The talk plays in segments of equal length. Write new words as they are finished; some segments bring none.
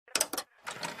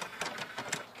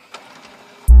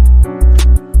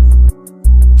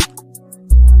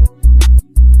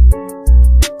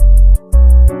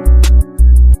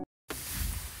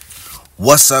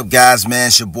What's up, guys, man?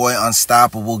 It's your boy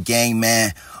Unstoppable Gang,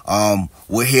 man.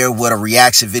 We're here with a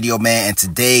reaction video, man, and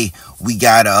today we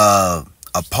got a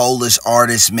Polish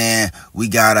artist, man. We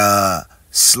got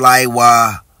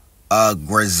Sylwia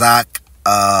Grzeszczak,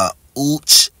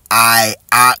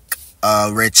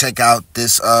 ready to check out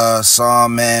this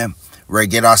song, man. Ready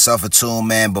to get ourselves a tune,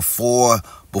 man. Before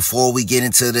we get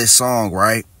into this song,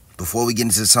 right? Before we get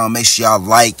into the song, make sure y'all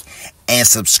like and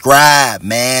subscribe,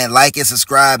 man. Like and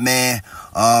subscribe, man.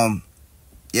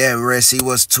 Yeah, we're ready to see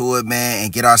what's to it, man,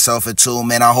 and get ourselves a tune,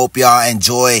 man. I hope y'all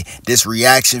enjoy this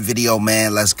reaction video,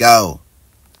 man. Let's go.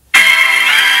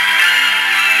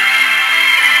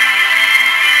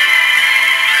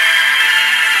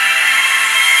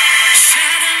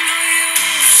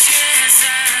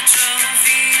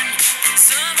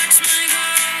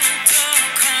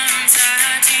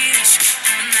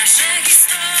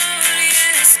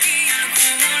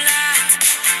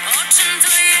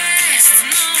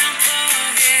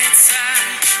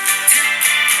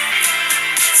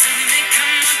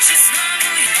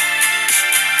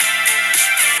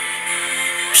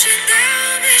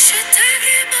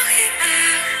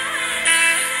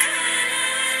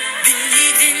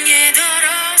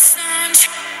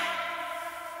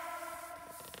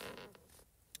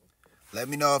 Let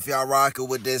me know if y'all rocking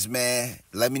with this, man.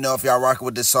 Let me know if y'all rocking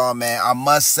with this song, man. I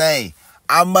must say,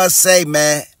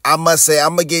 man. I'm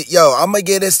gonna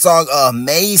give this song an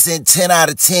amazing 10 out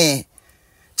of 10.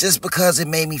 Just because it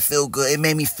made me feel good. It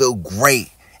made me feel great.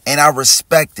 And I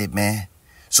respect it, man.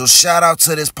 So shout out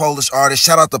to this Polish artist.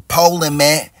 Shout out to Poland,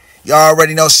 man. Y'all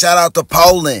already know. Shout out to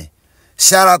Poland.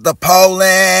 Shout out to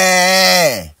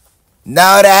Poland.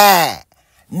 Know that.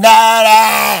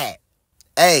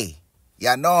 Hey.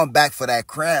 Y'all know I'm back for that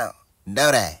crown.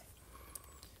 Know that.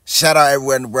 Shout out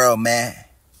everywhere in the world, man.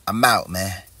 I'm out,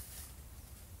 man.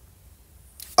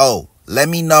 Oh, let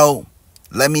me know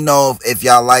if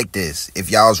y'all like this. If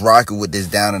y'all was rocking with this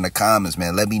down in the comments,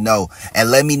 man. Let me know.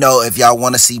 And let me know if y'all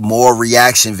want to see more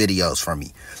reaction videos from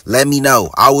me. Let me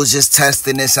know. I was just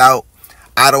testing this out.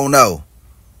 I don't know.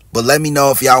 But let me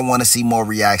know if y'all want to see more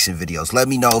reaction videos. Let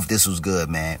me know if this was good,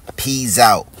 man. Peace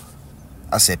out.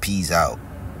 I said peace out.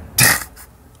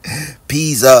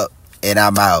 Peace up, and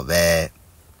I'm out, man.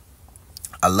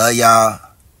 I love y'all,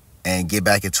 and get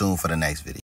back in tune for the next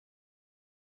video.